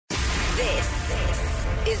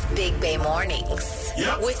is Big Bay Mornings.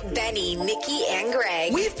 Yep. With Benny, Nikki, and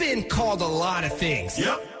Greg. We've been called a lot of things.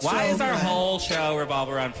 Yep. Why is our whole show revolve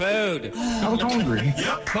around food? I was hungry.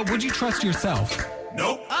 Yep. But would you trust yourself?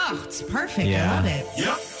 Nope. Oh, it's perfect. Yeah. I love it.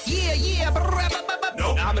 Yep. Yeah.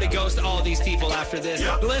 Nope. I'm going to ghost all these people after this.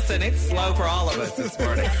 Yep. Listen, it's slow for all of us this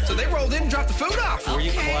morning. So they rolled in and dropped the food off. Were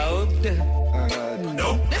you Okay. clothed?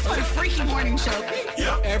 Nope. This was a freaky morning show.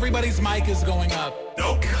 Yep. Everybody's mic is going up.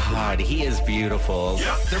 Nope. God, he is beautiful.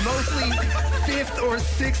 Yep. They're mostly fifth or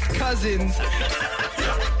sixth cousins.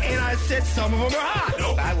 And I said some of them are hot.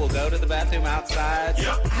 Nope. I will go to the bathroom outside.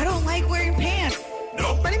 Yep. I don't like wearing pants.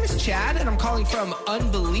 Nope. My name is Chad, and I'm calling from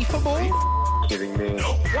Unbelievable. Kidding me?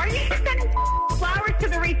 Nope. Why are you sending flowers to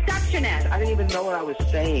the receptionist? I didn't even know what I was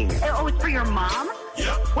saying. Oh, it's for your mom?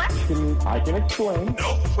 Yep. What? I can explain.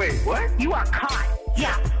 Nope. Wait, what? You are caught.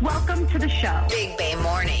 Yeah. Welcome to the show. Big Bay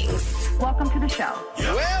Mornings. Welcome to the show.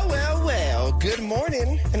 Yep. Well. Good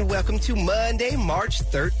morning, and welcome to Monday, March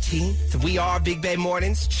 13th. We are Big Bay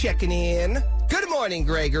Mornings checking in. Good morning,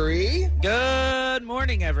 Gregory. Good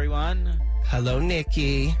morning, everyone. Hello,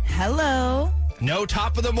 Nikki. Hello. No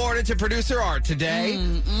top of the morning to producer Art today.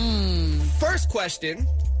 First question.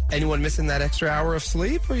 Anyone missing that extra hour of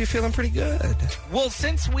sleep, or are you feeling pretty good? Well,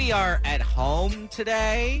 since we are at home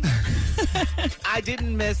today, I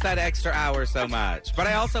didn't miss that extra hour so much. But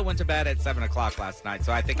I also went to bed at 7 o'clock last night,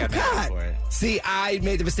 so I think I made up for it. See, I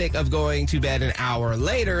made the mistake of going to bed an hour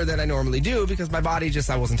later than I normally do because my body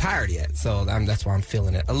I wasn't tired yet. So that's why I'm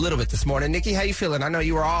feeling it a little bit this morning. Nikki, how you feeling? I know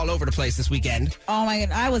you were all over the place this weekend. Oh my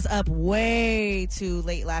God, I was up way too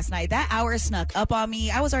late last night. That hour snuck up on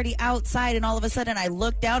me. I was already outside, and all of a sudden I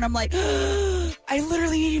looked down. I'm like, I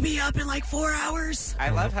literally need to be up in like 4 hours. I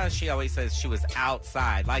love how she always says she was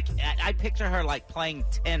outside. Like, I picture her like playing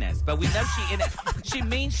tennis, but we know she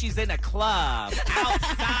means she's in a club.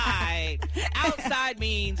 Outside. Outside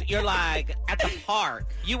means you're like at the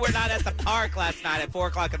park. You were not at the park last night at 4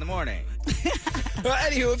 o'clock in the morning. Well,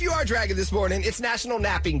 anywho, if you are dragging this morning, it's National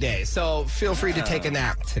Napping Day, so feel free to take a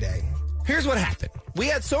nap today. Here's what happened. We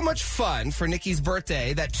had so much fun for Nikki's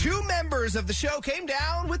birthday that 2 members of the show came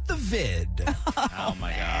down with the vid. Oh,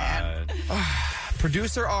 my God.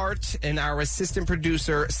 Producer Art and our assistant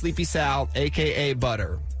producer, Sleepy Sal, a.k.a.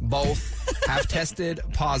 Butter, both have tested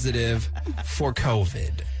positive for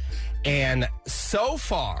COVID. And so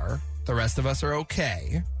far, the rest of us are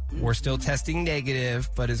okay. We're still testing negative,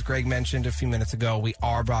 but as Greg mentioned a few minutes ago, we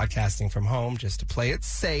are broadcasting from home just to play it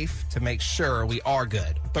safe to make sure we are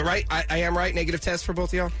good. But right, I am right, negative test for both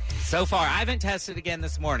of y'all? So far, I haven't tested again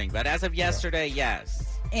this morning, but as of yesterday,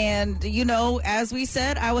 yes. And, as we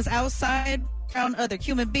said, I was outside around other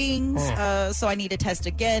human beings, so I need to test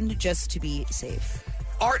again just to be safe.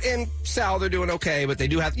 Art and Sal, they're doing okay, but they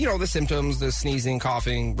do have, the symptoms, the sneezing,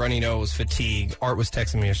 coughing, runny nose, fatigue. Art was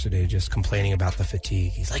texting me yesterday just complaining about the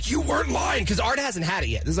fatigue. He's like, you weren't lying, because Art hasn't had it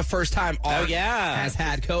yet. This is the first time Art has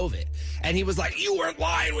had COVID. And he was like, you weren't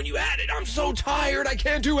lying when you had it. I'm so tired, I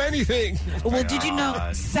can't do anything. Well, did you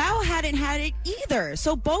know Sal hadn't had it either?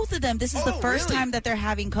 So both of them, this is the first time that they're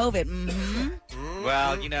having COVID. Mm-hmm.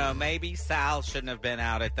 Well, maybe Sal shouldn't have been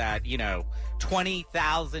out at that,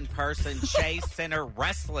 20,000 person Chase Center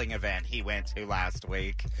wrestling event he went to last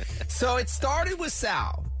week. So it started with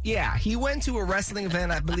Sal. Yeah, he went to a wrestling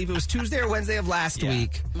event, I believe it was Tuesday or Wednesday of last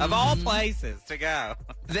week. Of all places to go.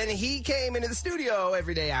 Then he came into the studio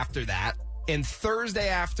every day after that. And Thursday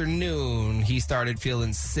afternoon, he started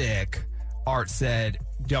feeling sick. Art said,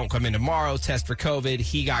 don't come in tomorrow, test for COVID.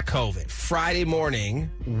 He got COVID. Friday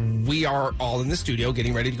morning, we are all in the studio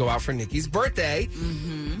getting ready to go out for Nikki's birthday.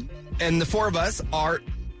 Mm-hmm. And the 4 of us, Art,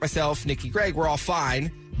 myself, Nikki, Greg, we're all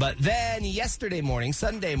fine. But then yesterday morning,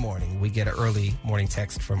 Sunday morning, we get an early morning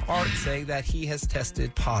text from Art saying that he has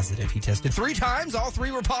tested positive. He tested 3 times. All 3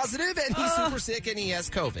 were positive, and he's super sick, and he has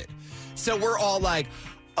COVID. So we're all like,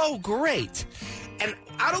 oh, great. And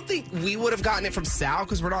I don't think we would have gotten it from Sal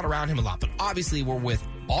because we're not around him a lot. But obviously, we're with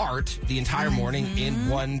Art the entire morning in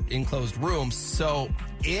one enclosed room. So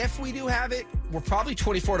if we do have it, we're probably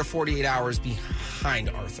 24 to 48 hours behind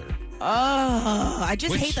Arthur. Oh, I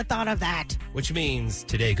just hate the thought of that. Which means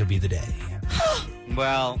today could be the day.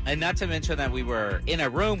 Well, and not to mention that we were in a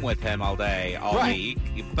room with him all day, all week,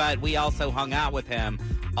 but we also hung out with him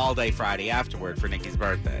all day Friday afterward for Nikki's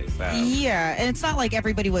birthday. So yeah, and it's not like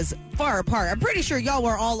everybody was far apart. I'm pretty sure y'all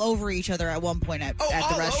were all over each other at one point at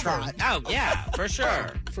the restaurant. Oh, yeah, for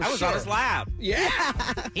sure. I was on his lap. Yeah.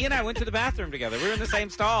 He and I went to the bathroom together. We were in the same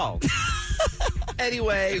stall.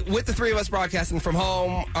 Anyway, with the three of us broadcasting from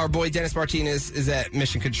home, our boy Dennis Martinez is at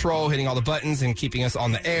Mission Control, hitting all the buttons and keeping us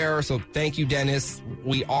on the air. So thank you, Dennis.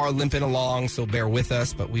 We are limping along, so bear with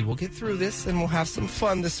us, but we will get through this and we'll have some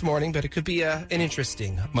fun this morning. But it could be an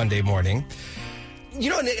interesting Monday morning.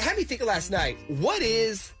 You know, it had me thinking last night, what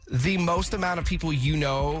is the most amount of people you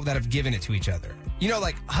know that have given it to each other? You know,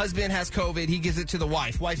 like husband has COVID, he gives it to the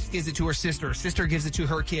wife gives it to her sister gives it to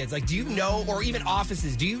her kids. Like, do you know, or even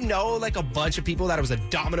offices, do you know like a bunch of people that it was a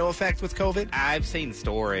domino effect with COVID? I've seen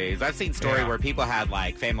stories. Where people had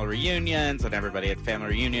like family reunions and everybody had family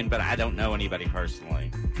reunion, but I don't know anybody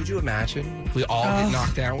personally. Could you imagine if we all get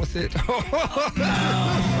knocked down with it?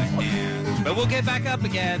 But we'll get back up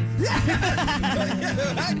again.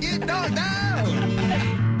 I get knocked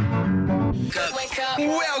down. Wake up.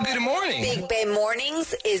 Well, good morning. Big Bay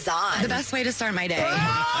Mornings is on. The best way to start my day.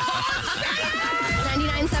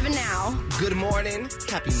 99.7 now. Good morning.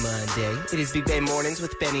 Happy Monday. It is Big Bay Mornings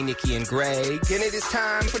with Benny, Nikki, and Greg. And it is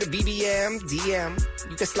time for the BBM DM.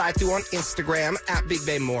 You can slide through on Instagram at Big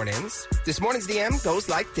Bay Mornings. This morning's DM goes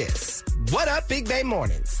like this. What up, Big Bay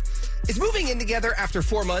Mornings? Is moving in together after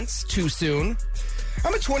 4 months too soon?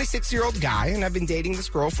 I'm a 26-year-old guy, and I've been dating this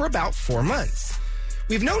girl for about 4 months.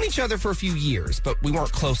 We've known each other for a few years, but we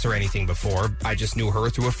weren't close or anything before. I just knew her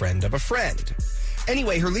through a friend of a friend.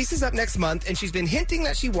 Anyway, her lease is up next month, and she's been hinting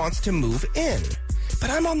that she wants to move in. But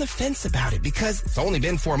I'm on the fence about it because it's only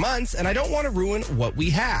been 4 months, and I don't want to ruin what we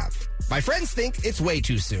have. My friends think it's way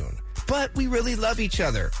too soon. But we really love each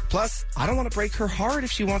other. Plus, I don't want to break her heart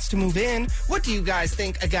if she wants to move in. What do you guys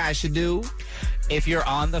think a guy should do? If you're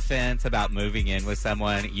on the fence about moving in with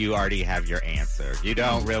someone, you already have your answer. You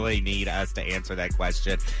don't really need us to answer that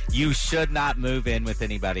question. You should not move in with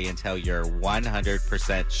anybody until you're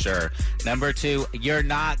 100% sure. Number two, you're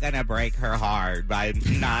not going to break her heart by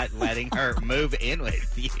not letting her move in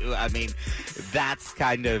with you. I mean, that's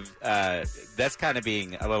kind of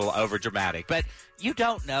being a little overdramatic. But you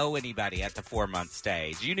don't know anybody at the 4-month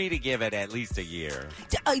stage. You need to give it at least a year.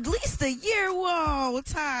 At least a year? Whoa,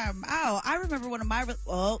 time out. I remember one of my,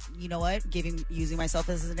 you know what? Using myself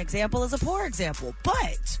as an example is a poor example,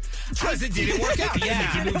 but because it didn't work out.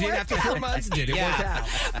 Yeah. You moved in after 4 months, didn't work out.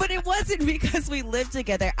 But it wasn't because we lived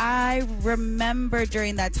together. I remember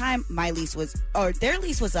during that time, their lease was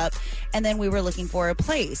up, and then we were looking for a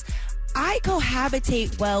place. I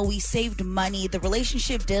cohabitate well. We saved money. The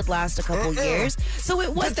relationship did last a couple years. So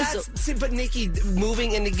it was. But Nikki,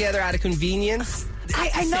 moving in together out of convenience,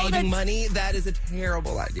 I know saving money, that is a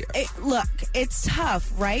terrible idea. Look, it's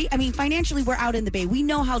tough, right? I mean, financially, we're out in the Bay. We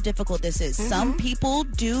know how difficult this is. Some people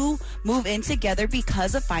do move in together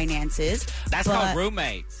because of finances. That's called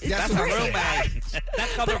roommates. That's a roommate.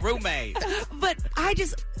 That's called a roommate. But I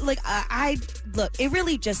just, look, it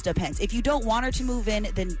really just depends. If you don't want her to move in,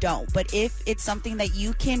 then don't. But if it's something that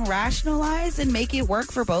you can rationalize and make it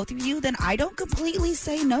work for both of you, then I don't completely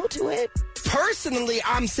say no to it. Personally,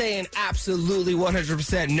 I'm saying absolutely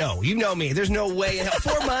 100% no. You know me. There's no way in hell.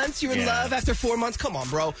 4 months, you're in love after 4 months? Come on,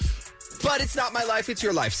 bro. But it's not my life. It's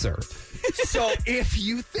your life, sir. So if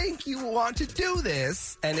you think you want to do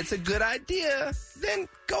this and it's a good idea, then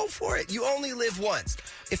go for it. You only live once.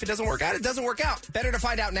 If it doesn't work out, it doesn't work out. Better to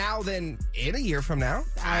find out now than in a year from now.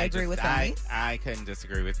 I agree with that. I couldn't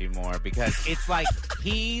disagree with you more because it's like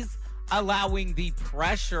he's allowing the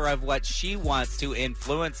pressure of what she wants to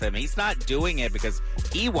influence him. He's not doing it because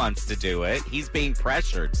he wants to do it. He's being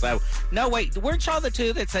pressured. So, no, wait, weren't y'all the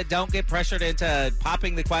two that said don't get pressured into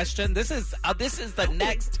popping the question? This is the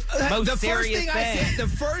next most serious thing. The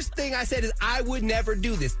first thing I said is I would never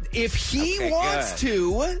do this. If he wants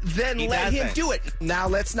to, then let him do it. Now,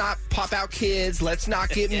 let's not pop out kids. Let's not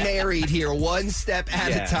get married here one step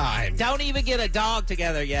at a time. Don't even get a dog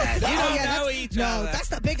together yet. You don't know each other. No, that's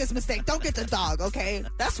the biggest mistake. Don't get the dog, okay?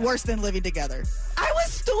 That's worse than living together. I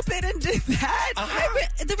was stupid and did that.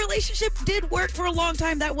 The relationship did work for a long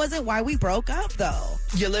time. That wasn't why we broke up, though.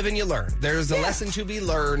 You live and you learn. There's a lesson to be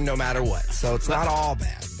learned no matter what. So it's not all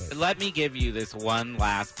bad. But. Let me give you this one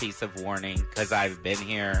last piece of warning because I've been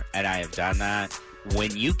here and I have done that.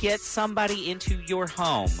 When you get somebody into your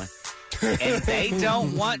home and they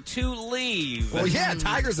don't want to leave. Well, yeah,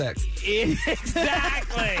 Tiger's ex.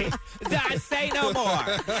 Exactly. Say no more.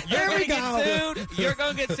 You're going to get sued. You're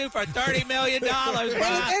going to get sued for $30 million, bro.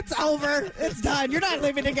 It's over. It's done. You're not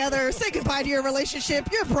living together. Say goodbye to your relationship.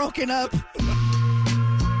 You're broken up. I'm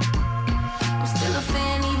still a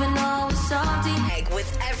fan even though it's salty.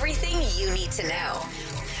 With everything you need to know.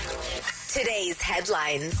 Today's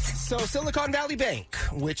headlines. So Silicon Valley Bank,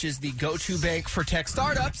 which is the go-to bank for tech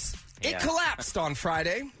startups, It collapsed on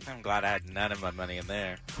Friday. I'm glad I had none of my money in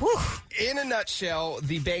there. In a nutshell,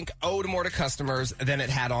 the bank owed more to customers than it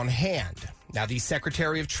had on hand. Now, the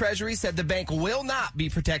Secretary of Treasury said the bank will not be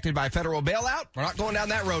protected by federal bailout. We're not going down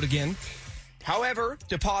that road again. However,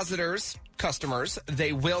 depositors, customers,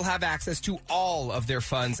 they will have access to all of their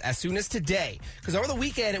funds as soon as today. Because over the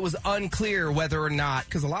weekend, it was unclear whether or not,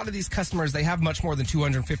 because a lot of these customers, they have much more than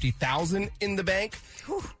 $250,000 in the bank.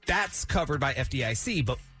 That's covered by FDIC.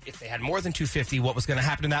 But if they had more than $250,000, what was going to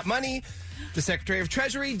happen to that money? The Secretary of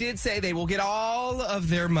Treasury did say they will get all of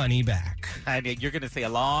their money back. I mean, you're going to see a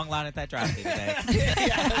long line at that drive-thru today.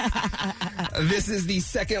 This is the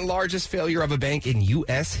second largest failure of a bank in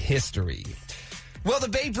U.S. history. Well, the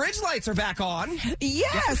Bay Bridge lights are back on.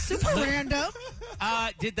 Yeah, super random.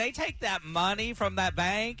 Did they take that money from that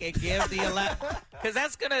bank and give the 11? Because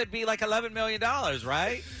that's going to be like $11 million,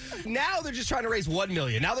 right? Now they're just trying to raise $1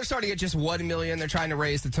 million. Now they're starting at just $1 million. They're trying to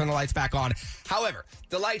raise to turn the lights back on. However,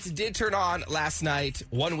 the lights did turn on last night,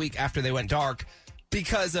 1 week after they went dark,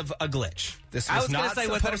 because of a glitch. This was not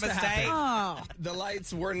supposed to happen. Oh. The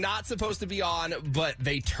lights were not supposed to be on, but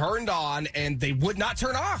they turned on and they would not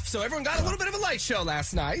turn off. So everyone got a little bit of a light show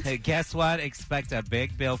last night. Hey, guess what? Expect a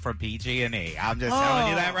big bill from PG&E. I'm just telling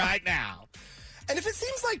you that right now. And if it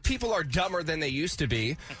seems like people are dumber than they used to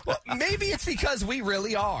be, well, maybe it's because we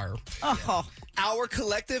really are. Oh. Our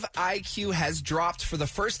collective IQ has dropped for the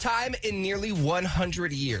first time in nearly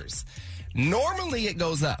 100 years. Normally, it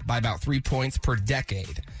goes up by about 3 points per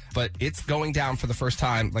decade, but it's going down for the first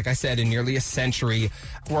time, like I said, in nearly a century.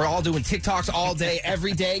 We're all doing TikToks all day,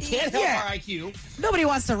 every day. Can't help our IQ. Nobody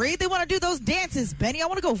wants to read. They want to do those dances, Benny. I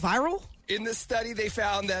want to go viral. In this study, they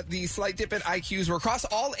found that the slight dip in IQs were across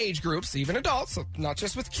all age groups, even adults, so not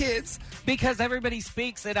just with kids. Because everybody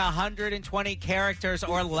speaks in 120 characters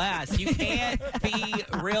or less. You can't be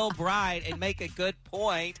real bright and make a good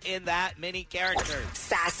point in that many characters.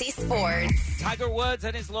 Sassy Sports. Tiger Woods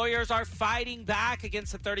and his lawyers are fighting back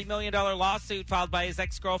against a $30 million lawsuit filed by his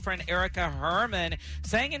ex-girlfriend Erica Herman,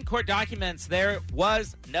 saying in court documents there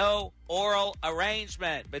was no oral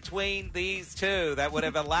arrangement between these two that would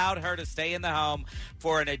have allowed her to stay in the home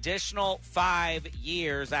for an additional 5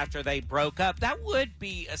 years after they broke up. That would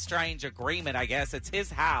be a strange agreement, I guess. It's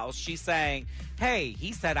his house. She's saying, hey,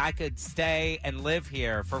 he said I could stay and live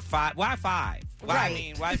here for 5. Why 5?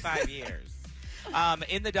 Right. Why 5 years?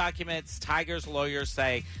 In the documents, Tiger's lawyers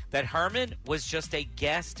say that Herman was just a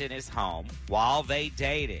guest in his home while they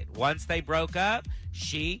dated. Once they broke up,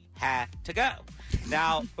 she had to go.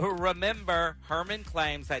 Now, remember, Herman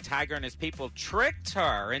claims that Tiger and his people tricked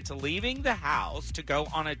her into leaving the house to go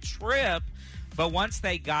on a trip. But once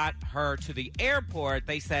they got her to the airport,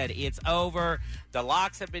 they said, it's over. The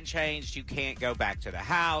locks have been changed. You can't go back to the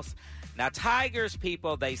house. Now, Tiger's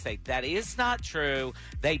people, they say that is not true.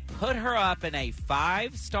 They put her up in a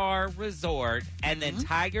 5-star resort, and then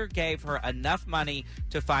Tiger gave her enough money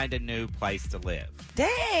to find a new place to live.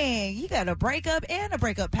 Dang, you got a breakup and a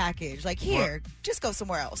breakup package. Like, here, just go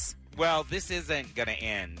somewhere else. Well, this isn't going to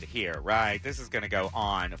end here, right? This is going to go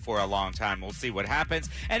on for a long time. We'll see what happens.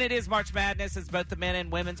 And it is March Madness, as both the men and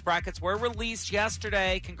women's brackets were released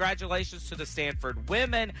yesterday. Congratulations to the Stanford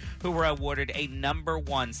women, who were awarded a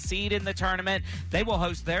 #1 seed in the tournament. They will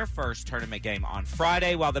host their first tournament game on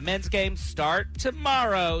Friday, while the men's games start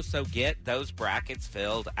tomorrow. So get those brackets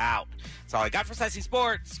filled out. That's all I got for Sassy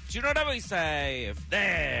Sports. But you know what we say? If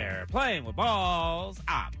they're playing with balls,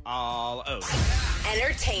 I'm all over.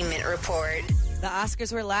 Entertainment Report. The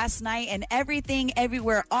Oscars were last night, and Everything,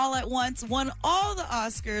 Everywhere, All at Once won all the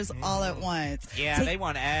Oscars all at once. Yeah, they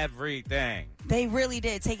won everything. They really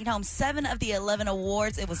did, taking home 7 of the 11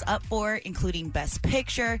 awards it was up for, including Best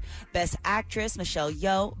Picture, Best Actress, Michelle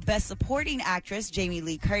Yeoh, Best Supporting Actress, Jamie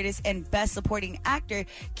Lee Curtis, and Best Supporting Actor,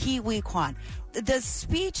 Ke Huy Quan. The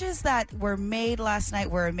speeches that were made last night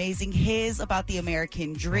were amazing. His about the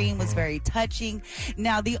American dream was very touching.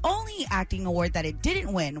 Now, the only acting award that it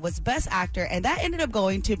didn't win was Best Actor, and that ended up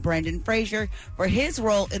going to Brendan Fraser for his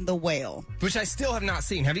role in The Whale. Which I still have not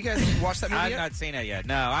seen. Have you guys watched that movie I've yet? not seen it yet.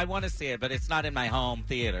 No, I want to see it, but it's not in my home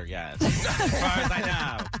theater yet. As far as I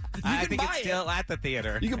know. I think it's still at the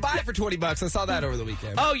theater. You can buy it for $20. I saw that over the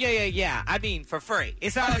weekend. Oh, yeah. I mean, for free.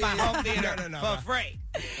 It's not in my home theater No. for free.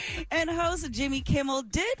 And host Jimmy Kimmel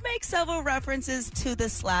did make several references to the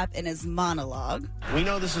slap in his monologue. We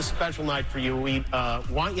know this is a special night for you. We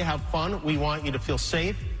want you to have fun. We want you to feel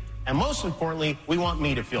safe. And most importantly, we want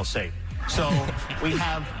me to feel safe. So we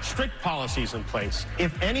have strict policies in place.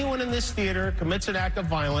 If anyone in this theater commits an act of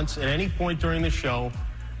violence at any point during the show,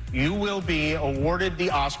 you will be awarded the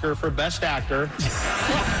Oscar for Best Actor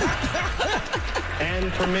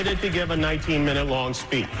and permitted to give a 19-minute long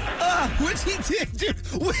speech. Which he did, dude.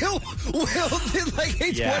 Will did like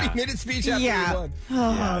a 20-minute speech after he won.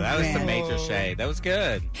 That was some major shade. That was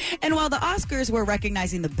good. And while the Oscars were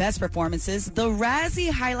recognizing the best performances, the Razzie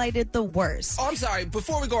highlighted the worst. Oh, I'm sorry.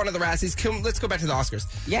 Before we go on to the Razzies, let's go back to the Oscars.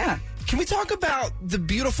 Yeah. Can we talk about the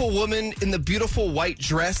beautiful woman in the beautiful white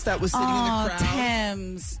dress that was sitting in the crowd?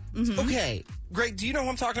 Thames. Mm-hmm. Okay. Greg, do you know who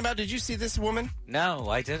I'm talking about? Did you see this woman? No,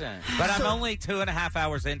 I didn't. But I'm only 2.5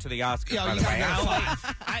 hours into the Oscars, by the way.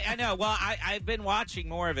 I know. Well, I've been watching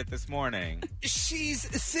more of it this morning. She's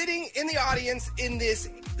sitting in the audience in this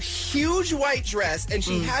huge white dress, and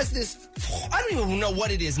she has this... I don't even know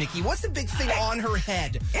what it is, Nikki. What's the big thing on her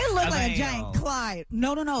head? It looked like a giant Clyde.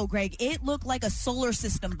 No, Greg. It looked like a solar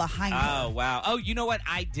system behind her. Oh, wow. Oh, you know what?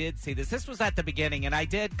 I did see this. This was at the beginning, and I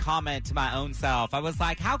did comment to my own self. I was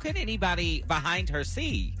like, how could anybody behind her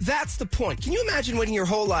see? That's the point. Can you imagine waiting your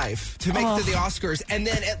whole life to make it to the Oscars, and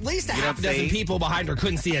then at least a half dozen people behind her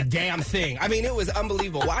couldn't see a damn thing? I mean, it was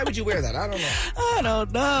unbelievable. Why would you wear that? I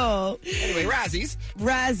don't know. Anyway,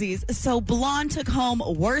 Razzies. So Blonde took home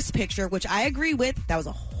Worst Picture, which I agree with. That was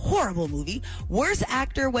a horrible movie. Worst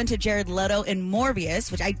Actor went to Jared Leto in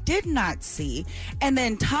Morbius, which I did not see. And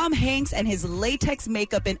then Tom Hanks and his latex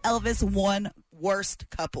makeup in Elvis won Worst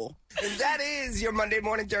Couple. And that is your Monday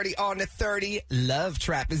Morning Dirty on the 30. Love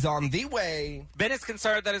Trap is on the way. Ben is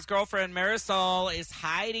concerned that his girlfriend Marisol is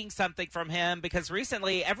hiding something from him because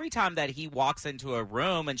recently, every time that he walks into a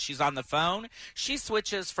room and she's on the phone, she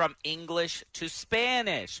switches from English to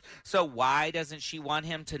Spanish. So why doesn't she want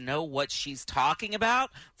him to know what she's talking about?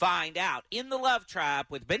 Find out in the Love Trap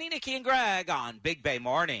with Benny, Nikki, and Greg on Big Bay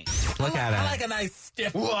Morning. Look at it. I like a nice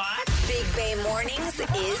stiff. What? Big Bay Mornings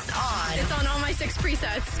is on. It's on all my 6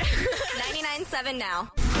 presets. 99.7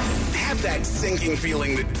 now. Have that sinking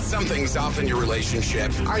feeling that something's off in your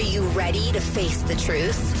relationship. Are you ready to face the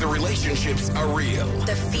truth? The relationships are real.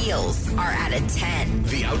 The feels are at a 10.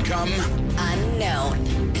 The outcome?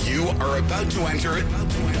 Unknown. You are about to enter it.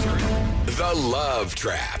 The Love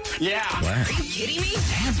Trap. Yeah. Are you kidding me?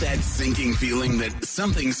 Have that sinking feeling that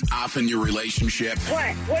something's off in your relationship.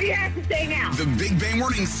 What? What do you have to say now? The Big Bay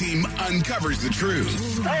Mornings team uncovers the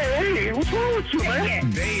truth. Hey, what's wrong with you,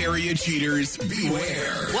 man? Bay Area cheaters,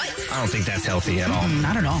 beware. What? I don't think that's healthy at all.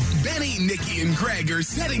 Not at all. Benny, Nikki, and Greg are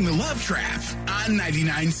setting the Love Trap on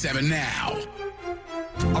 99.7 now.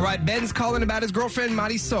 All right, Ben's calling about his girlfriend,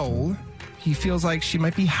 Marisol. He feels like she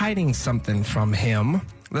might be hiding something from him.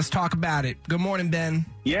 Let's talk about it. Good morning, Ben.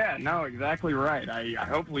 Yeah, no, exactly right. I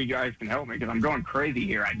hopefully you guys can help me because I'm going crazy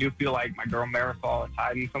here. I do feel like my girl Marisol is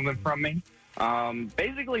hiding something from me.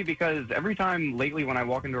 Basically because every time lately when I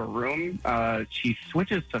walk into a room, she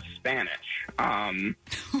switches to Spanish.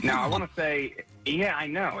 Now I want to say, yeah, I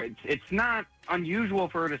know it's not unusual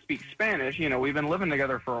for her to speak Spanish. You know, we've been living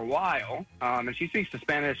together for a while, and she speaks to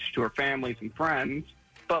Spanish to her family and friends.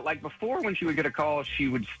 But like before, when she would get a call, she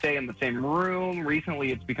would stay in the same room.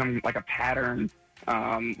 Recently, it's become like a pattern.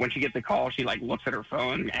 When she gets a call, she like looks at her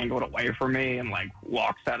phone, angled away from me, and like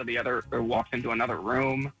walks into another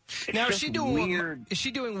room. It's now, just weird. Is she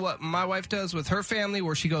doing what my wife does with her family,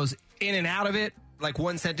 where she goes in and out of it? Like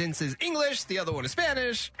one sentence is English, the other one is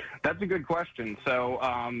Spanish. That's a good question. So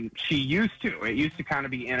she used to. It used to kind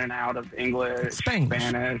of be in and out of English, Spanglish.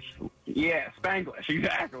 Spanish. Yeah, Spanglish,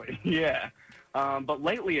 exactly. Yeah. But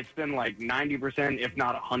lately it's been like 90%, if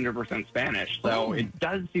not 100% Spanish. So it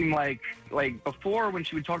does seem like before when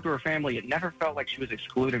she would talk to her family, it never felt like she was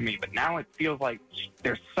excluding me. But now it feels like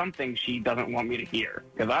there's something she doesn't want me to hear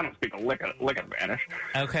because I don't speak a lick of Spanish.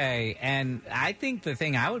 Okay, and I think the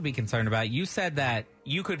thing I would be concerned about, you said that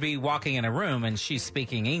you could be walking in a room and she's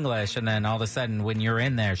speaking English, and then all of a sudden when you're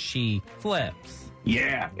in there, she flips.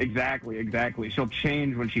 Yeah, exactly. She'll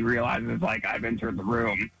change when she realizes, like, I've entered the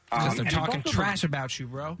room. Because they're talking trash about you,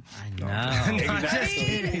 bro. I know.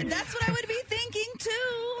 Exactly. That's what I would be thinking, too.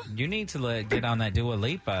 You need to get on that Dua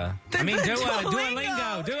Lipa. I mean,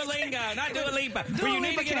 Duolingo. Duolingo, not Dua Lipa. Well, you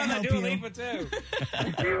need to get on that Dua Lipa, too.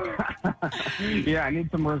 Yeah, I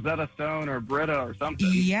need some Rosetta Stone or Brita or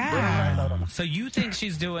something. Yeah. So you think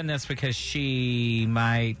she's doing this because she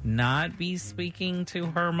might not be speaking to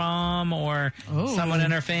her mom or someone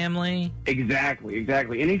in her family? Exactly.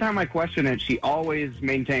 Anytime I question it, she always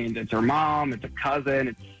maintains it's her mom, it's a cousin,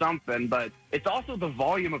 it's something, but it's also the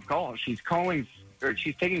volume of calls. She's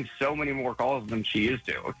taking so many more calls than she used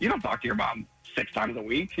to. You don't talk to your mom 6 times a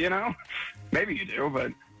week, you know? Maybe you do,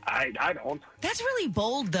 but I don't. That's really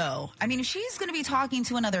bold, though. I mean, if she's going to be talking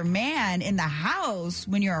to another man in the house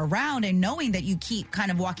when you're around and knowing that you keep kind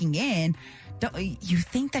of walking in, don't you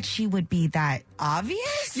think that she would be that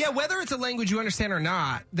obvious? Yeah, whether it's a language you understand or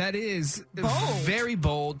not, that is very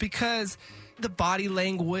bold because the body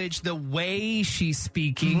language, the way she's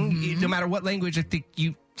speaking, no matter what language, I think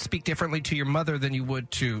you speak differently to your mother than you would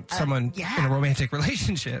to someone in a romantic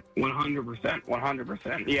relationship.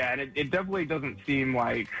 100%. Yeah, and it definitely doesn't seem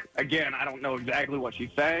like, again, I don't know exactly what she's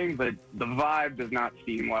saying, but the vibe does not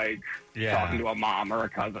seem like talking to a mom or a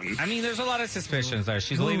cousin. I mean, there's a lot of suspicions there.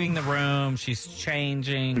 She's leaving the room. She's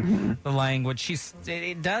changing the language.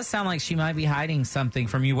 It does sound like she might be hiding something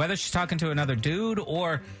from you, whether she's talking to another dude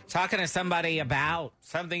or talking to somebody about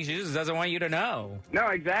something she just doesn't want you to know. No,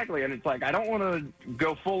 exactly. And it's like, I don't want to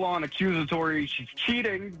go full-on accusatory, she's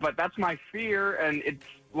cheating, but that's my fear, and it's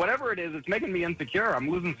whatever it is, it's making me insecure. I'm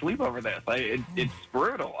losing sleep over this. It's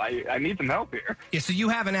brutal. I need some help here. Yeah, so you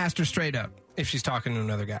haven't asked her straight up if she's talking to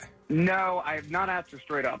another guy? No, I have not asked her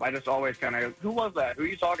straight up. I just always kind of, who was that? Who are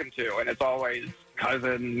you talking to? And it's always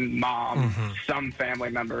cousin, mom, some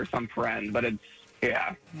family member, some friend, but it's,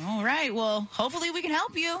 yeah. All right, well, hopefully we can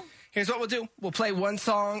help you. Here's what we'll do. We'll play one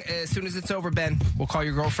song. As soon as it's over, Ben, we'll call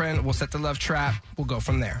your girlfriend. We'll set the love trap. We'll go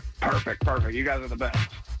from there. Perfect. You guys are the best.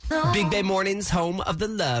 Big Bay Mornings, home of the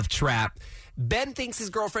love trap. Ben thinks his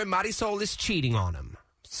girlfriend Marisol is cheating on him.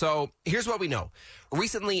 So here's what we know.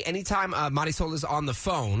 Recently, anytime Marisol is on the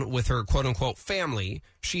phone with her quote-unquote family,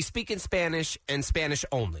 she's speaking Spanish and Spanish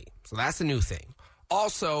only. So that's a new thing.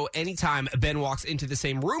 Also, anytime Ben walks into the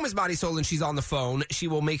same room as Marisol and she's on the phone, she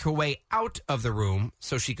will make her way out of the room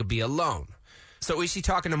so she could be alone. So is she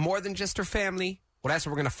talking to more than just her family? Well, that's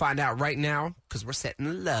what we're going to find out right now because we're setting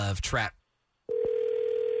the love trap.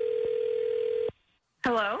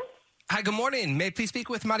 Hello? Hi, good morning. May I please speak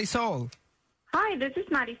with Marisol? Hi, this is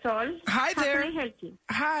Marisol. Hi there. How can I help you?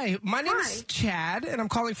 Hi, my name is Chad, and I'm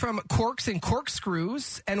calling from Corks and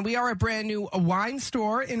Corkscrews, and we are a brand new wine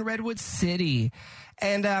store in Redwood City.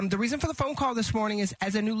 And the reason for the phone call this morning is,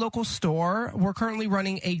 as a new local store, we're currently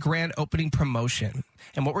running a grand opening promotion.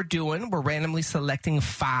 And what we're doing, we're randomly selecting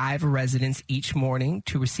 5 residents each morning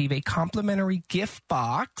to receive a complimentary gift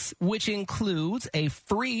box, which includes a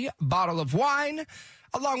free bottle of wine,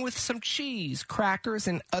 along with some cheese, crackers,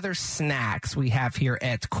 and other snacks we have here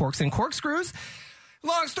at Corks and Corkscrews.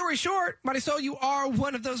 Long story short, Marisol, you are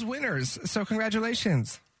one of those winners. So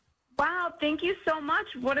congratulations. Wow, thank you so much.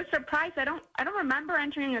 What a surprise. I don't remember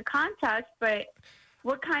entering a contest, but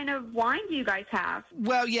what kind of wine do you guys have?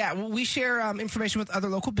 Well, yeah, we share information with other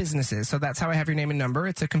local businesses, so that's how I have your name and number.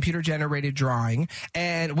 It's a computer-generated drawing,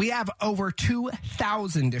 and we have over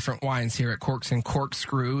 2,000 different wines here at Corks and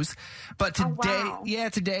Corkscrews. But today,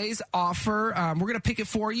 today's offer, we're going to pick it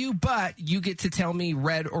for you, but you get to tell me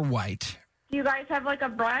red or white. Do you guys have like a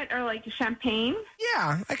Brett or like champagne?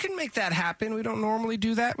 Yeah, I can make that happen. We don't normally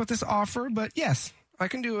do that with this offer, but yes, I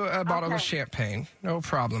can do a bottle of champagne. No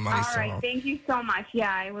problem, Marisol. All right, thank you so much.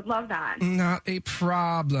 Yeah, I would love that. Not a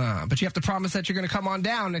problem. But you have to promise that you're going to come on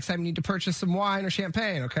down next time you need to purchase some wine or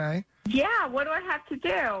champagne, okay? Yeah, what do I have to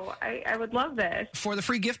do? I would love this. For the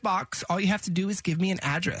free gift box, all you have to do is give me an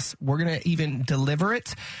address. We're going to even deliver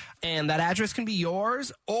it, and that address can be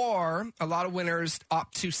yours, or a lot of winners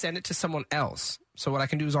opt to send it to someone else. So what I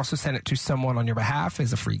can do is also send it to someone on your behalf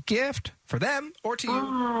as a free gift for them or to you.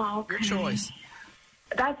 Oh, okay. Your choice.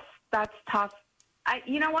 That's tough.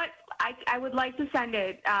 You know what? I would like to send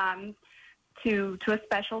it to a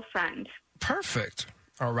special friend. Perfect.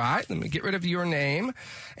 All right. Let me get rid of your name.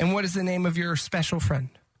 And what is the name of your special friend?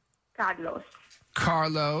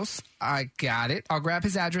 Carlos. I got it. I'll grab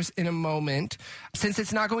his address in a moment. Since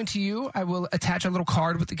it's not going to you, I will attach a little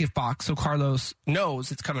card with the gift box so Carlos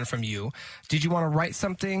knows it's coming from you. Did you want to write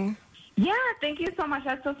something? Yeah, thank you so much.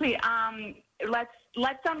 That's so sweet.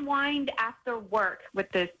 Let's unwind after work with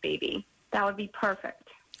this baby. That would be perfect.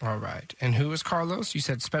 All right. And who is Carlos? You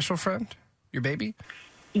said special friend? Your baby?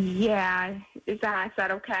 Yeah. Is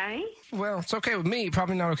that okay? Well, it's okay with me.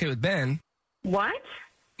 Probably not okay with Ben. What?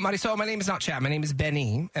 Marisol, my name is not Chad. My name is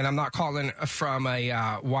Benny, and I'm not calling from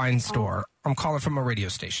a wine store. I'm calling from a radio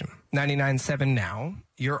station, 99.7 Now.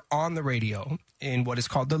 You're on the radio in what is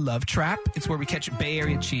called the Love Trap. It's where we catch Bay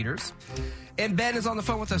Area cheaters. And Ben is on the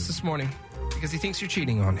phone with us this morning because he thinks you're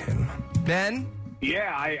cheating on him. Ben?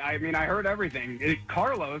 Yeah, I mean, I heard everything.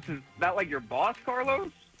 Carlos, is that like your boss,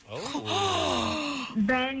 Carlos? Oh.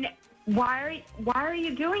 Ben, why are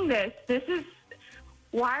you doing this?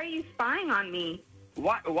 Why are you spying on me?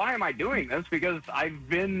 Why am I doing this? Because I've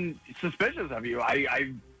been suspicious of you.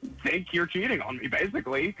 I think you're cheating on me,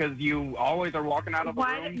 basically, because you always are walking out of the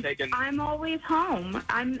room taking... I'm always home.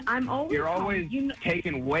 I'm always You're home. always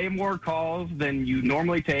taking way more calls than you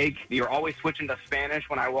normally take. You're always switching to Spanish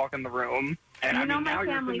when I walk in the room. And You I know mean, my now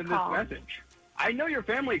you're family sending calls. this message. I know your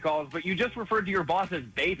family calls, but you just referred to your boss as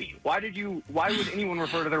baby. Why would anyone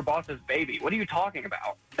refer to their boss as baby? What are you talking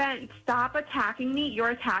about? Ben, stop attacking me. You're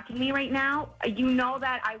attacking me right now. You know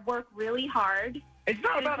that I work really hard. It's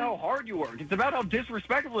not about how hard you work. It's about how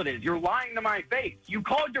disrespectful it is. You're lying to my face. You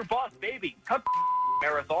called your boss baby. Cut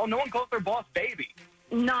Marisol. No one calls their boss baby.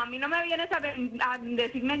 No, a mí no me vienes a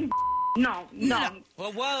decirme. No.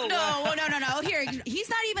 Well, whoa. No. Here, he's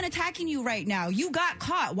not even attacking you right now. You got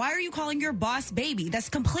caught. Why are you calling your boss baby? That's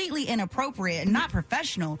completely inappropriate and not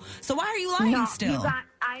professional. So why are you lying still?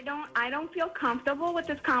 I don't feel comfortable with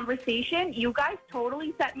this conversation. You guys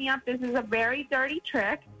totally set me up. This is a very dirty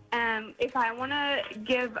trick. If I want to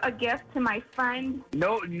give a gift to my friend...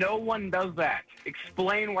 No one does that.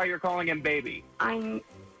 Explain why you're calling him baby.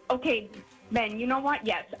 Okay, Ben, you know what?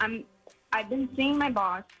 Yes, I've been seeing my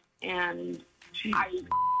boss, and I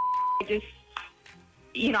just...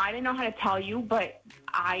 I didn't know how to tell you, but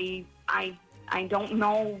I don't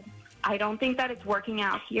know. I don't think that it's working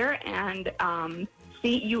out here, and...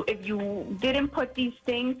 if you didn't put these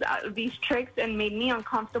things, these tricks, and made me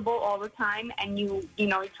uncomfortable all the time, and you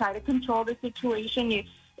try to control the situation,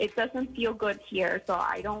 it doesn't feel good here. So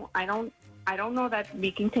I don't know that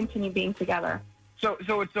we can continue being together.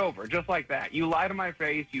 So it's over, just like that. You lie to my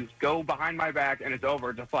face, you go behind my back, and it's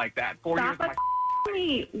over, just like that. 4 years. Stop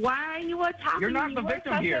me. Why are you attacking me? You're not the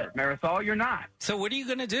victim here, Marisol. You're not. So what are you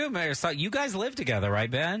going to do, Marisol? You guys live together,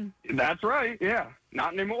 right, Ben? That's right. Yeah.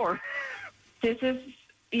 Not anymore. This is,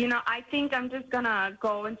 I think I'm just gonna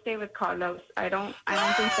go and stay with Carlos. I don't think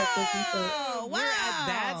that this is it. Oh, wow. We're at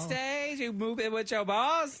that stage. You move in with your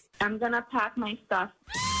boss. I'm gonna pack my stuff.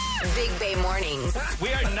 Big Bay Mornings.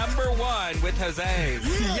 We are number one with Jose.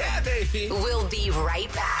 Yeah, baby. We'll be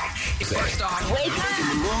right back. First off, Wake up.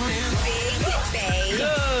 Big Bay.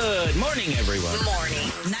 Good morning, everyone.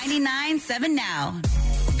 Morning. 99.7 now.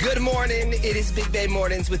 Good morning. It is Big Bay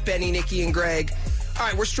Mornings with Benny, Nikki, and Greg. All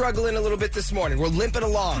right, we're struggling a little bit this morning. We're limping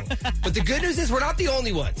along. But the good news is we're not the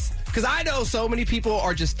only ones. Because I know so many people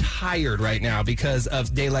are just tired right now because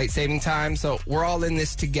of daylight saving time. So we're all in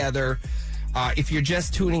this together. If you're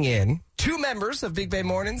just tuning in, 2 members of Big Bay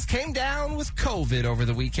Mornings came down with COVID over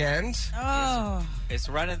the weekend. Oh. It's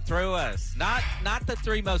running through us. Not the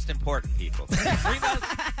 3 most important people.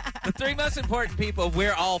 The 3 most important people,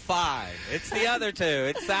 we're all fine. It's the other 2.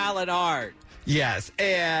 It's Sal and Art. Yes,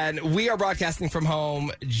 and we are broadcasting from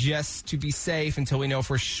home just to be safe until we know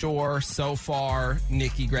for sure. So far,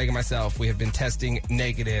 Nikki, Greg, and myself, we have been testing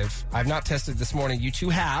negative. I've not tested this morning. You 2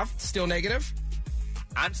 have. Still negative?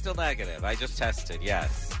 I'm still negative. I just tested,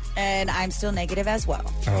 yes. And I'm still negative as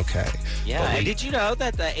well. Okay. Yeah, and did you know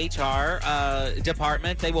that the HR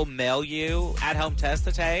department, they will mail you at-home tests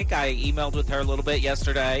to take? I emailed with her a little bit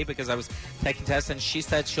yesterday because I was taking tests, and she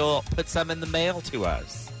said she'll put some in the mail to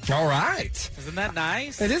us. All right. Isn't that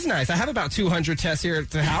nice? It is nice. I have about 200 tests here at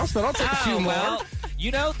the house, but I'll take a few more. Well,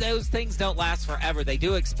 those things don't last forever. They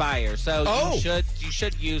do expire, so you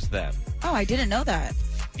should use them. Oh, I didn't know that.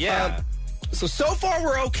 Yeah. So far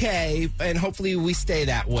we're okay, and hopefully we stay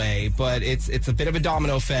that way, but it's a bit of a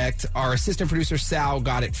domino effect. Our assistant producer, Sal,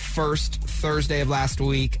 got it first Thursday of last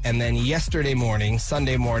week, and then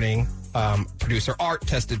Sunday morning, producer Art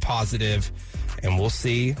tested positive. And we'll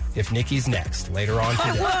see if Nikki's next later on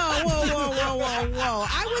today. Whoa. I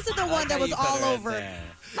wasn't the one that was all over.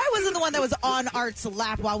 I wasn't the one that was on Art's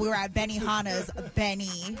lap while we were at Benihana's.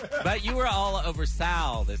 Benny. But you were all over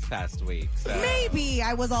Sal this past week. So. Maybe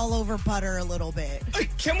I was all over Butter a little bit.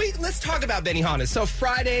 Let's talk about Benihana's. So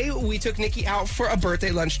Friday, we took Nikki out for a birthday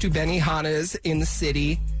lunch to Benihana's in the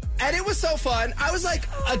city. And it was so fun. I was like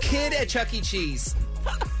a kid at Chuck E. Cheese.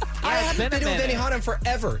 I haven't been to a Benihana in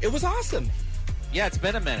forever. It was awesome. Yeah, it's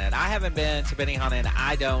been a minute. I haven't been to Benihana in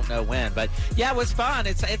I don't know when. But, yeah, it was fun.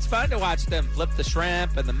 It's fun to watch them flip the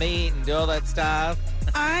shrimp and the meat and do all that stuff.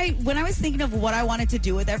 When I was thinking of what I wanted to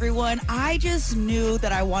do with everyone, I just knew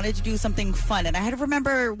that I wanted to do something fun. And I had to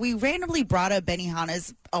remember, we randomly brought up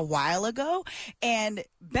Benihana's a while ago, and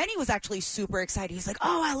Benny was actually super excited. He's like,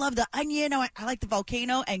 oh, I love the onion. I like the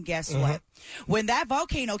volcano. And guess what? When that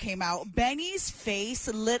volcano came out, Benny's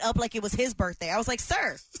face lit up like it was his birthday. I was like,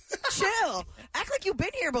 sir, chill. Act like you've been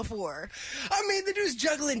here before. I mean, the dude's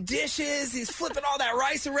juggling dishes. He's flipping all that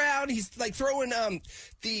rice around. He's like throwing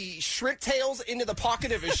the shrimp tails into the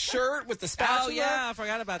pocket of his shirt with the spatula. Oh, yeah, I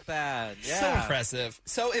forgot about that. Yeah.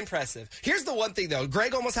 So impressive. Here's the one thing, though.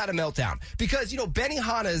 Greg almost had a meltdown because,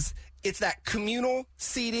 Benihana's, it's that communal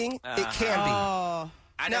seating. It can be.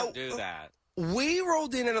 I don't do that. We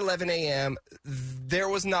rolled in at 11 a.m. There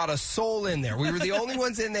was not a soul in there. We were the only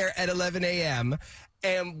ones in there at 11 a.m.,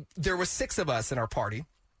 and there were 6 of us in our party.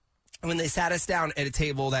 when they sat us down at a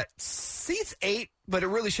table that seats 8, but it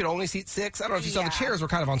really should only seat 6. I don't know if you saw the chairs were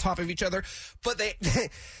kind of on top of each other. But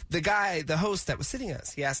the host that was sitting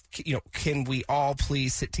us, he asked, can we all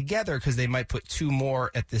please sit together because they might put 2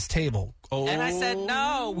 more at this table. Oh. And I said,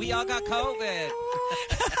 no, we all got COVID.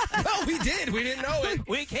 No, we did. We didn't know it.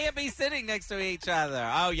 We can't be sitting next to each other.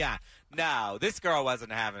 Oh, yeah. No, this girl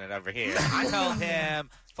wasn't having it over here. I told him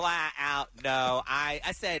flat out no. I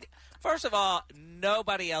said, first of all,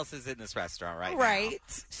 nobody else is in this restaurant right now. Right.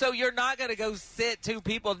 So you're not going to go sit 2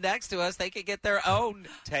 people next to us. They could get their own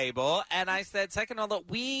table. And I said, second of all,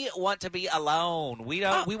 we want to be alone. We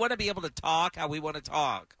want to be able to talk how we want to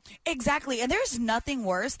talk. Exactly. And there's nothing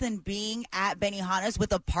worse than being at Benihana's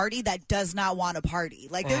with a party that does not want to party.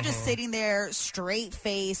 Like, they're just sitting there, straight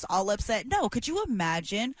face, all upset. No, could you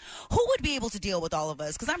imagine? Who would be able to deal with all of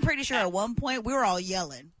us? Because I'm pretty sure at one point we were all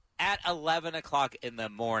yelling. At 11 o'clock in the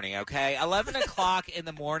morning, okay? 11 o'clock in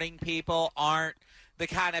the morning, people aren't the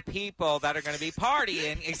kind of people that are going to be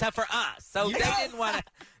partying, except for us. So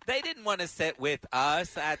they didn't want to sit with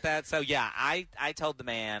us at that. So, yeah, I told the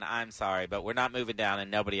man, I'm sorry, but we're not moving down,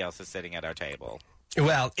 and nobody else is sitting at our table.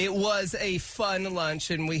 Well, it was a fun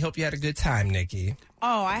lunch, and we hope you had a good time, Nikki.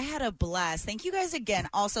 Oh, I had a blast. Thank you guys again.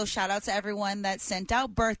 Also, shout out to everyone that sent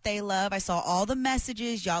out birthday love. I saw all the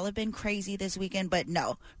messages. Y'all have been crazy this weekend, but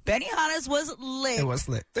no. Benihana's was lit. It was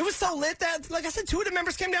lit. It was so lit that, like I said, 2 of the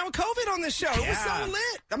members came down with COVID on this show. It was so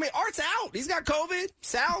lit. I mean, Art's out. He's got COVID.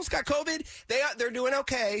 Sal's got COVID. They're doing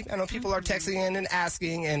okay. I know people are texting in and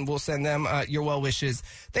asking, and we'll send them your well wishes.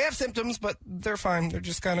 They have symptoms, but they're fine. They're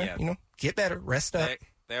just kind of, get better, rest up.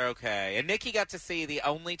 They're okay. And Nikki got to see the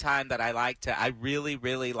only time that I really,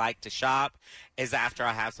 really like to shop is after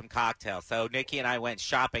I have some cocktails. So Nikki and I went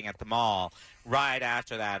shopping at the mall right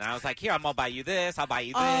after that. And I was like, here, I'm going to buy you this. I'll buy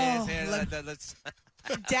you this.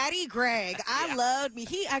 Daddy Greg, I loved me.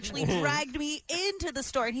 He actually dragged me into the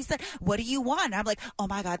store, and he said, what do you want? And I'm like, oh,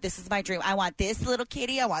 my God, this is my dream. I want this little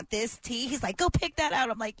kitty. I want this tea. He's like, go pick that out.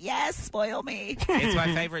 I'm like, yes, spoil me. It's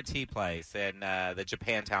my favorite tea place in the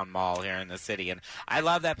Japantown Mall here in the city, and I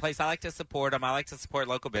love that place. I like to support them. I like to support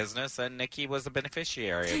local business, and Nikki was a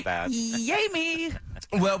beneficiary of that. Yay me.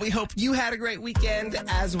 Well, we hope you had a great weekend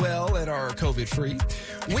as well and are COVID-free.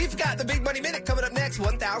 We've got the Big Money Minute coming up next,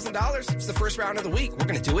 $1,000. It's the first round of the week. We're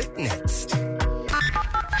going to do it next.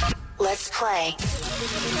 Let's play.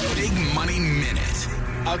 Big Money Minute.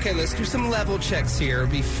 Okay, let's do some level checks here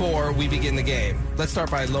before we begin the game. Let's start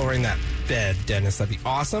by lowering that bed, Dennis. That'd be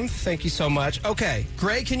awesome. Thank you so much. Okay,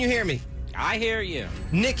 Greg, can you hear me? I hear you.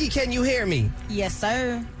 Nikki, can you hear me? Yes,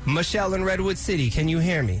 sir. Michelle in Redwood City, can you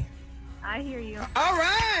hear me? I hear you. All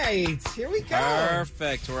right. Here we go.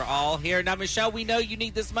 Perfect. We're all here. Now, Michelle, we know you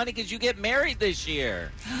need this money because you get married this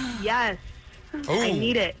year. Yes. Ooh. I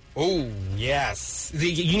need it. Oh, yes.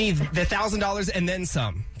 You need the $1,000 and then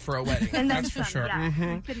some for a wedding. And then That's some, for sure. yeah. Mm-hmm.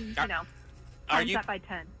 You can, Are times you- that by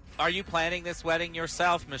 10. Are you planning this wedding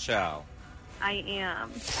yourself, Michelle? I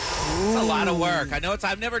am. It's a lot of work. I know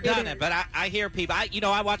I've never done it, but I hear people.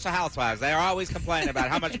 I watch the Housewives. They're always complaining about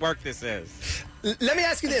how much work this is. Let me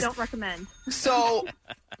ask you this. Don't recommend. So,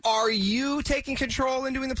 are you taking control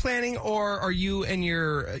and doing the planning, or are you and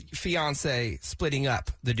your fiance splitting up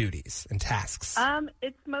the duties and tasks?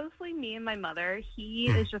 It's mostly me and my mother. He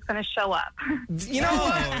is just going to show up. You know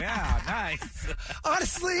what? Yeah, nice.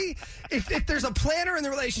 Honestly, if there's a planner in the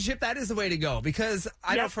relationship, that is the way to go. Because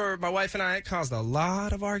I know for my wife and I, it caused a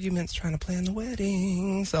lot of arguments trying to plan the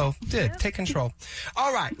wedding. So, take control.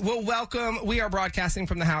 All right. Well, welcome. We are broadcasting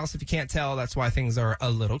from the house. If you can't tell, that's why things are a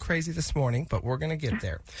little crazy this morning, but we're going to get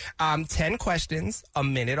there. 10 questions, a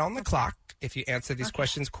minute on the clock. If you answer these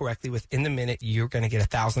questions correctly within the minute, you're going to get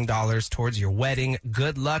 $1,000 towards your wedding.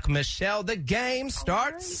 Good luck, Michelle. The game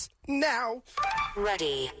starts now.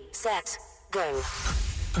 Ready, set, go.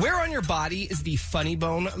 Where on your body is the funny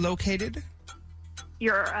bone located?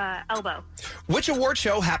 Your elbow. Which award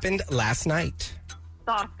show happened last night?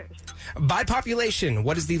 The Oscars. By population,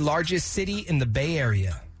 what is the largest city in the Bay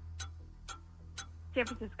Area? San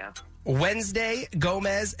Francisco. Wednesday,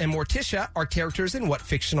 Gomez, and Morticia are characters in what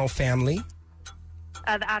fictional family?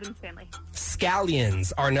 The Addams Family.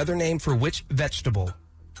 Scallions are another name for which vegetable?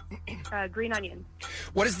 Green onion.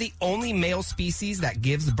 What is the only male species that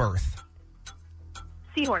gives birth?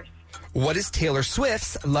 Seahorse. What is Taylor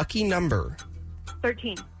Swift's lucky number?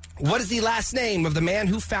 13. What is the last name of the man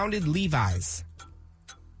who founded Levi's?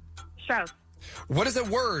 Strauss. What is a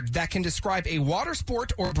word that can describe a water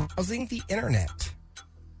sport or browsing the internet?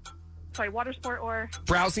 Sorry, water sport or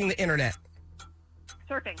Browsing the internet.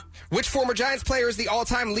 surfing. Which former Giants player is the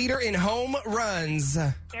all-time leader in home runs?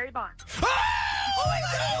 Barry Bonds. Oh my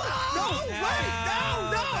God! No,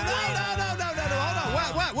 wait! No!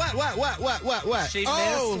 What? She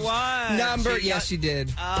missed one. Yes, she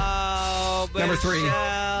did. Oh, Number 3.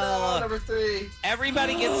 No, number 3.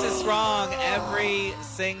 Everybody gets this wrong every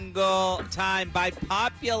single time. By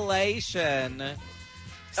population,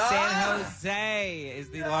 San Jose is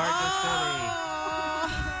the largest city.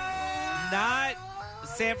 Not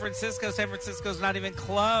San Francisco. San Francisco's not even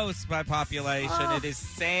close by population. It is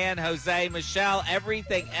San Jose. Michelle,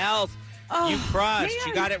 everything else you crushed. man.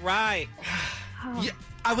 You got it right. Yeah,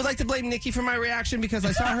 I would like to blame Nikki for my reaction because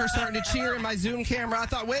I saw her starting to cheer in my Zoom camera. I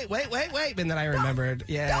thought, wait. And then I remembered.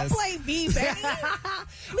 Yes. Don't blame me, Benny.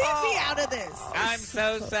 Leave me out of this. I'm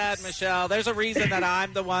so sad, Michelle. There's a reason that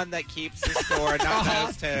I'm the one that keeps the score, not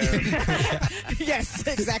those two. Yes,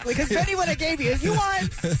 exactly. Because Benny would have gave you if you won.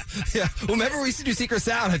 Yeah. Well, remember we used to do Secret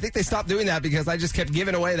Sound. I think they stopped doing that because I just kept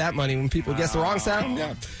giving away that money when people guessed the wrong sound.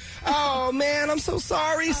 Yeah. Oh, man, I'm so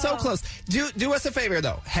sorry. So close. Do us a favor,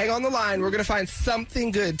 though. Hang on the line. We're going to find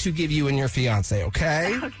something good to give you and your fiance,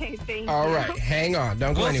 okay? Okay, thank you. All right. Hang on.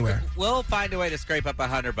 Don't go anywhere. We'll find a way to scrape up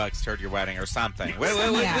 $100 toward your wedding or something. We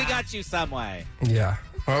got you some way. Yeah.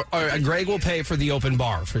 Greg will pay for the open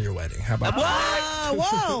bar for your wedding. How about that?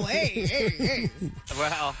 Whoa. Hey.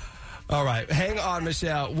 Well, all right. Hang on,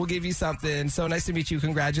 Michelle. We'll give you something. So nice to meet you.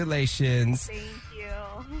 Congratulations. Thank you.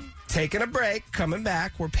 Taking a break, coming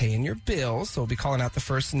back, we're paying your bills, so we'll be calling out the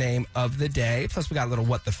first name of the day. Plus, we got a little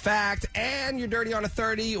What the Fact, and you're Dirty on a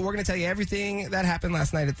 30. We're going to tell you everything that happened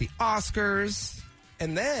last night at the Oscars.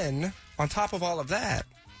 And then, on top of all of that,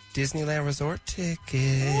 Disneyland Resort tickets.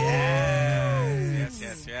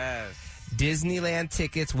 Yes. Disneyland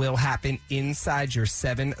tickets will happen inside your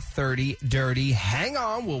 7:30 Dirty. Hang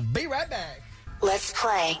on, we'll be right back. Let's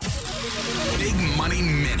play Big Money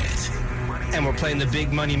Minute. And we're playing the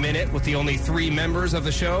Big Money Minute with the only 3 members of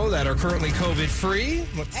the show that are currently COVID-free.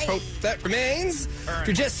 Let's hope that remains.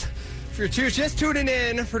 If you're just tuning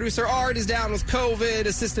in, producer Art is down with COVID.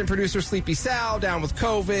 Assistant producer Sleepy Sal down with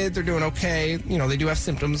COVID. They're doing okay. You know, they do have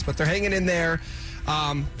symptoms, but they're hanging in there.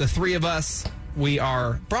 The 3 of us, we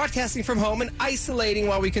are broadcasting from home and isolating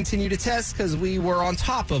while we continue to test because we were on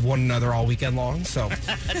top of one another all weekend long. So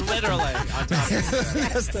literally on top of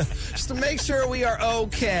just to make sure we are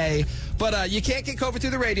okay. But you can't get COVID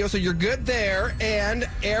through the radio, so you're good there. And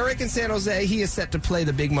Eric in San Jose, he is set to play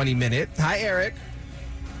the Big Money Minute. Hi, Eric.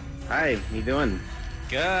 Hi, how you doing?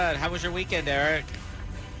 Good. How was your weekend, Eric?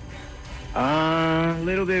 A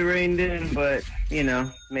little bit rained in, but,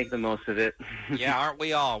 make the most of it. Yeah, aren't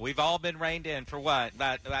we all? We've all been reined in for what?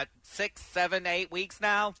 About 6, 7, 8 weeks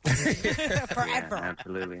now? Forever. Yeah,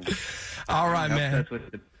 absolutely. All right, man. That's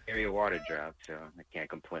with the area water drought, so I can't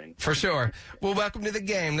complain. For sure. Well, welcome to the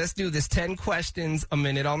game. Let's do this. 10 questions, a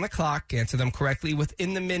minute on the clock. Answer them correctly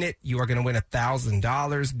within the minute. You are going to win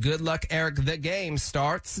 $1,000. Good luck, Eric. The game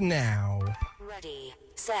starts now. Ready,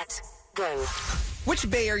 set, go. Which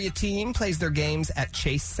Bay Area team plays their games at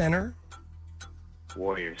Chase Center?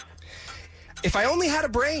 Warriors. If I Only Had a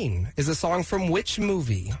Brain is a song from which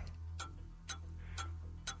movie?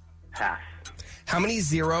 Pass. How many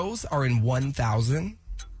zeros are in 1,000?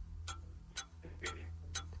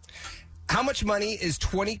 How much money is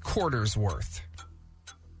 20 quarters worth?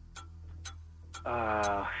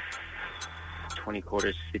 20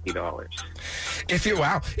 quarters, $50. If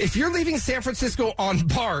you're leaving San Francisco on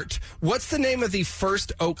BART, what's the name of the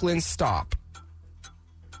first Oakland stop?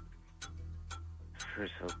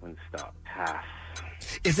 First Oakland stop. Pass.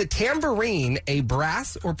 Is a tambourine a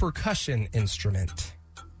brass or percussion instrument?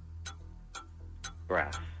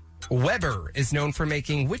 Brass. Weber is known for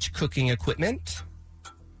making which cooking equipment?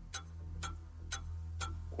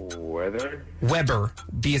 Weather. Weber.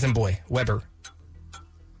 B as in boy. Weber.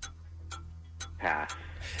 Pass.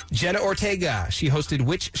 Jenna Ortega. She hosted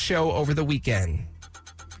which show over the weekend?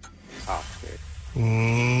 Oscars.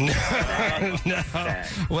 No.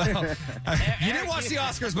 Well, you didn't watch the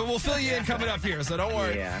Oscars, but we'll fill you in coming up here, so don't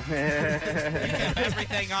worry. Yeah. You kept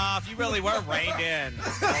everything off. You really were reined in.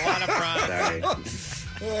 A lot of fun. Sorry.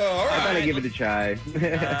 All I right. gotta give it a try.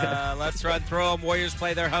 Let's run through them. Warriors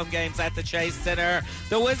play their home games at the Chase Center.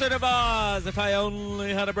 The Wizard of Oz, If I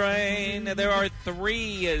Only Had a Brain. There are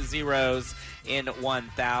 3 zeros in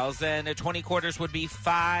 1,000. 20 quarters would be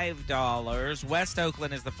 $5. West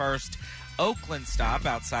Oakland is the first Oakland stop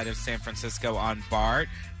outside of San Francisco on BART.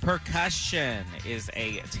 Percussion is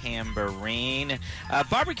a tambourine.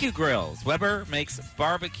 Barbecue grills. Weber makes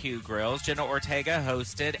barbecue grills. Jenna Ortega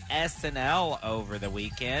hosted SNL over the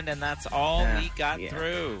weekend, and that's all we got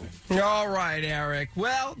through. All right, Eric.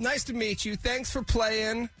 Well, nice to meet you. Thanks for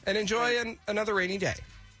playing, and enjoy another rainy day.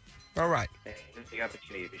 All right. Thanks for the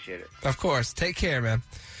opportunity. Appreciate it. Of course. Take care, man.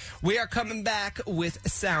 We are coming back with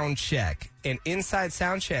Soundcheck. And inside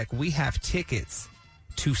Soundcheck, we have tickets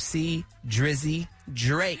to see Drizzy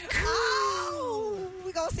Drake. Oh,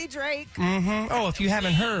 we gonna see Drake. Mm-hmm. Oh, if you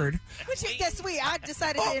haven't heard. Which is guess sweet. I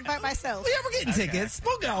decided to invite myself. Yeah, we're getting tickets.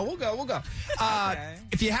 We'll go.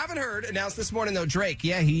 If you haven't heard, announced this morning, though, Drake,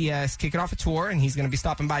 he is kicking off a tour, and he's going to be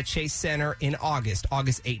stopping by Chase Center in August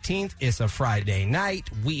 18th. It's a Friday night.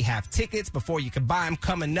 We have tickets before you can buy them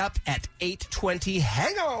coming up at 8:20.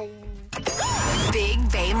 Hang on.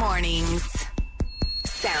 Big Bay Mornings.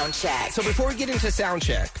 Soundcheck. So before we get into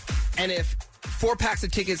Soundcheck, and if 4 packs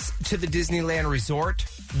of tickets to the Disneyland Resort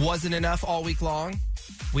wasn't enough all week long,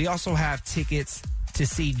 we also have tickets to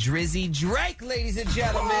see Drizzy Drake, ladies and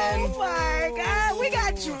gentlemen. Oh, my God. We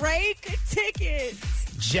got Drake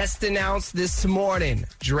tickets. Just announced this morning,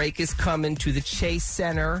 Drake is coming to the Chase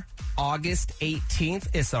Center August 18th.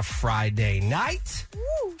 It's a Friday night.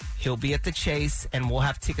 Woo. He'll be at the Chase, and we'll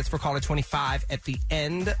have tickets for Caller 25 at the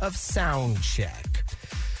end of Soundcheck.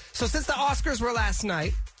 So since the Oscars were last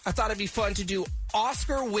night, I thought it'd be fun to do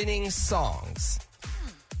Oscar-winning songs.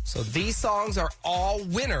 So these songs are all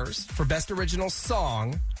winners for Best Original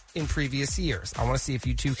Song in previous years. I want to see if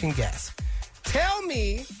you two can guess. Tell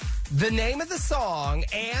me the name of the song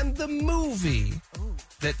and the movie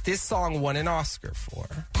that this song won an Oscar for.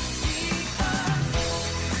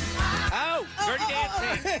 Oh, Dirty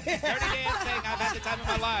Dancing. Dirty Dancing. I've had the time of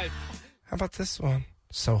my life. How about this one?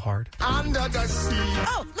 So hard. Under the sea.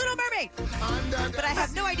 Oh, Little Mermaid. But I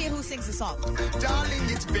have no idea who sings the song. Darling,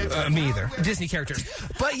 it's better. Me either. Disney characters.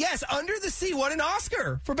 But yes, Under the Sea won an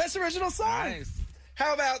Oscar for Best Original Song. Nice.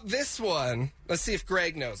 How about this one? Let's see if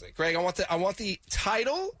Greg knows it. Greg, I want the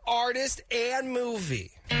title, artist, and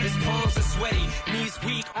movie. His palms are sweaty, knees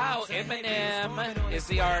weak. Oh, Eminem is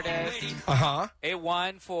the artist. Uh-huh. It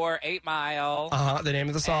won for 8 Mile. Uh-huh. The name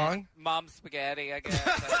of the song? Mom Spaghetti, I guess.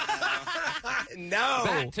 No.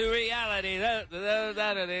 Back to reality.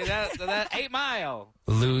 8 Mile.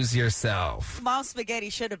 Lose Yourself. Mom Spaghetti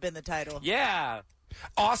should have been the title. Yeah.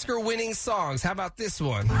 Oscar-winning songs. How about this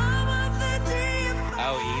one?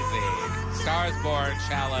 Oh, easy. Stars Born,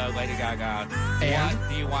 Shallow, Lady Gaga. And? What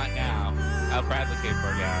do you want now? Oh, Bradley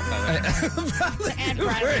Cooper, yeah. And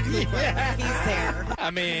Bradley Cooper. Yeah. He's there. I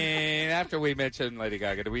mean, after we mentioned Lady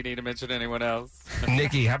Gaga, do we need to mention anyone else?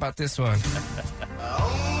 Nikki, how about this one?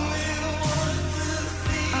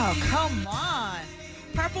 Oh, come on.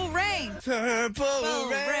 Purple Rain. Purple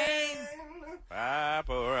Rain.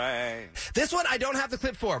 Purple Rain. This one I don't have the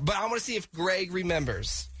clip for, but I want to see if Greg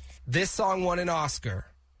remembers. This song won an Oscar.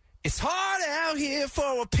 It's hard out here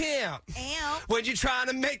for a pimp when you're trying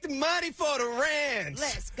to make the money for the ranch.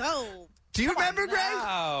 Let's go. Do you remember, Greg?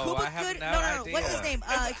 No, Cuba I have Good- no idea. What's his name?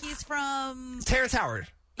 He's from... Terrence Howard.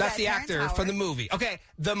 That's the Terrence actor Howard. from the movie. Okay,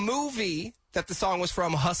 the movie that the song was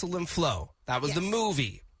from, Hustle and Flow. That was the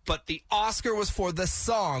movie. But the Oscar was for the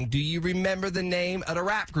song. Do you remember the name of the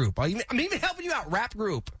rap group? I'm even helping you out. Rap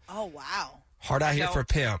group. Oh, wow. Hard Out Here for a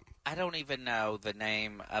Pimp. I don't even know the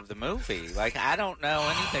name of the movie. Like, I don't know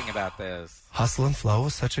anything about this. Hustle and Flow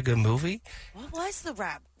was such a good movie. What was the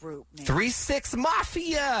rap group name? 3-6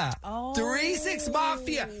 Mafia. Oh. 3-6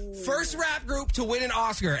 Mafia. First rap group to win an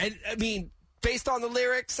Oscar. And, I mean, based on the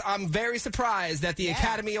lyrics, I'm very surprised that the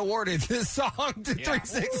Academy awarded this song to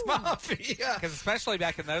 3-6 Mafia. Because especially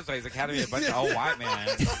back in those days, Academy had a bunch of old white men.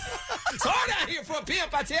 It's hard out here for a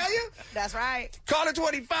pimp, I tell you. That's right. Caller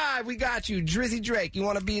 25, we got you. Drizzy Drake, you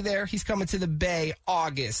want to be there? He's coming to the Bay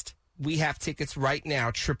August. We have tickets right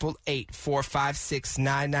now,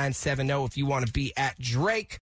 888-456-9970 if you want to be at Drake.